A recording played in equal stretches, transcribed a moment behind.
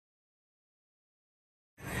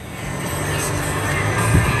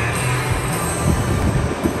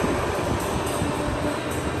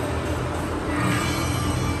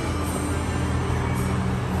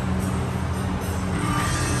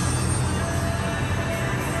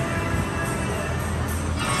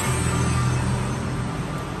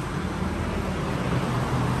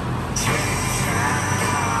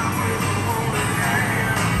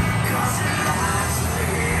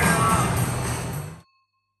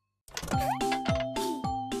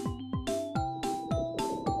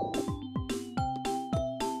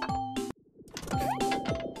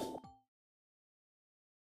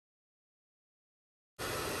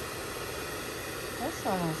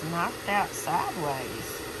This one is knocked out sideways.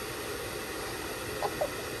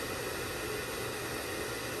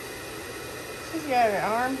 She's got her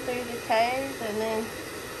arm through the cage and then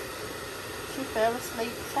she fell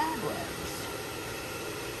asleep sideways.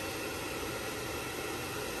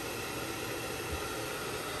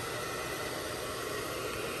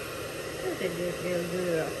 Look at this little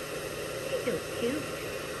girl. He's so cute.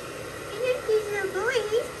 And look, this little boy,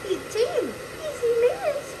 he's cute too. He's a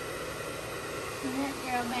mess. And that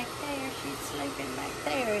girl back there, she's sleeping back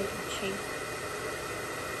there, isn't she?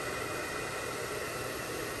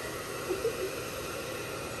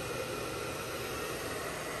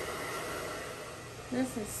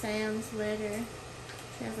 This is Sam's litter.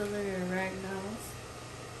 She has a litter of ragdolls.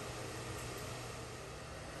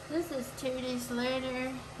 This is Tootie's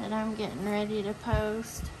litter that I'm getting ready to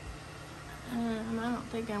post. I don't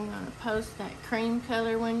think I'm going to post that cream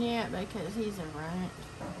color one yet because he's a runt.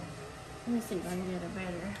 Let me see if I can get a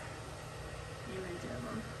better image of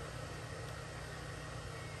him.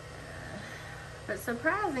 But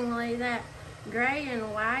surprisingly, that gray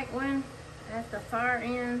and white one at the far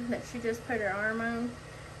end that she just put her arm on,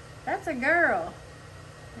 that's a girl.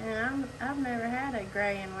 And I've never had a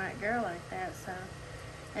gray and white girl like that. So,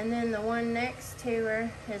 and then the one next to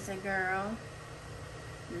her is a girl,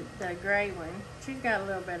 the gray one. She's got a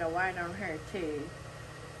little bit of white on her too.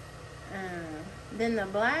 Then the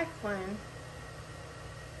black one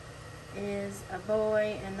is a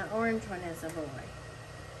boy and the orange one is a boy.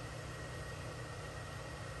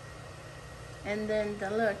 And then the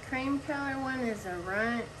little cream color one is a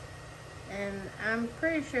runt, and I'm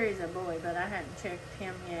pretty sure he's a boy, but I haven't checked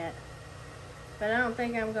him yet. But I don't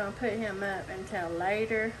think I'm going to put him up until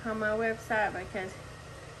later on my website because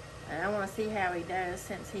I want to see how he does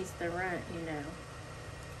since he's the runt, you know.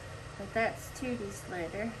 But that's Tootie's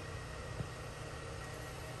litter.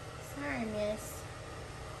 Sorry, miss.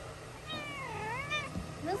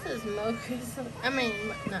 This is Mocha's,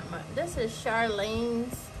 this is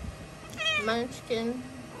Charlene's Munchkin.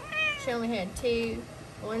 She only had two.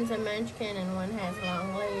 One's a Munchkin and one has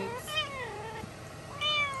long legs.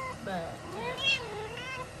 But,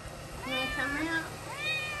 can I come out?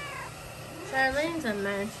 Charlene's a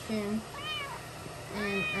Munchkin.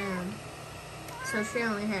 And, so she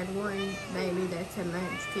only had one baby that's a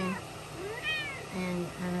Munchkin. And,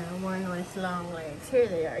 one with long legs. Here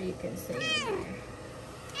they are, you can see them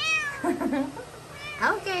there.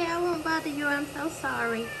 Okay, I won't bother you, I'm so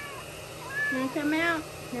sorry. You want to come out?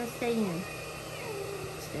 No, stay in.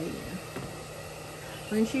 Stay in.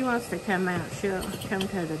 When she wants to come out, she'll come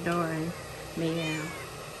to the door and meow.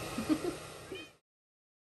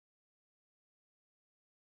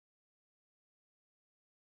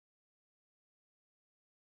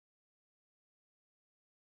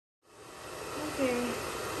 Okay,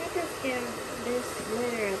 I just give this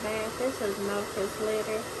litter a bath. This is Mocha's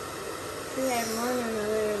litter. She had one in the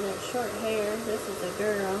litter that's short hair. This is a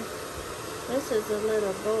girl. This is a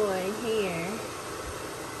little boy here.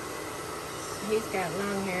 He's got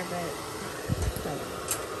long hair, but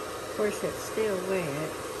of course it's still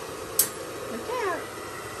wet. Look out!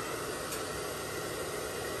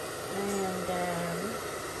 And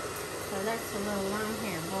so that's a little long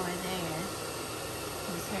hair boy there.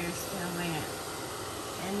 His hair's still wet.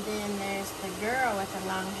 And then there's the girl with the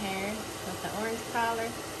long hair with the orange collar,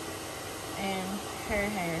 and her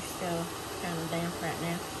hair is still kind of damp right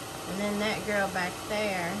now. And then that girl back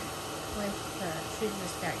there with she's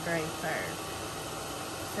just got gray fur.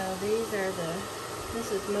 So these are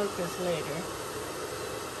this is Mocha's litter.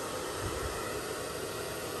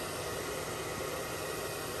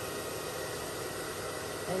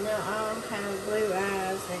 And they'll all have blue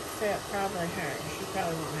eyes except probably her. She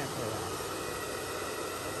probably won't have blue eyes.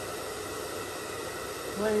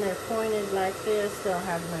 When they're pointed like this, they'll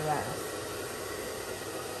have blue eyes.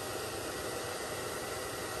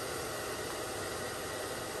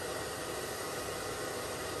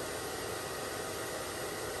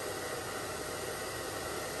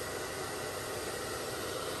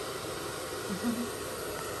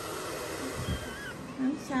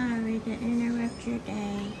 I'm sorry to interrupt your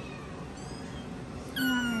day.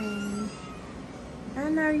 Sorry. I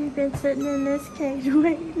know you've been sitting in this cage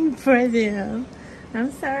waiting for them.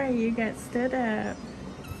 I'm sorry you got stood up.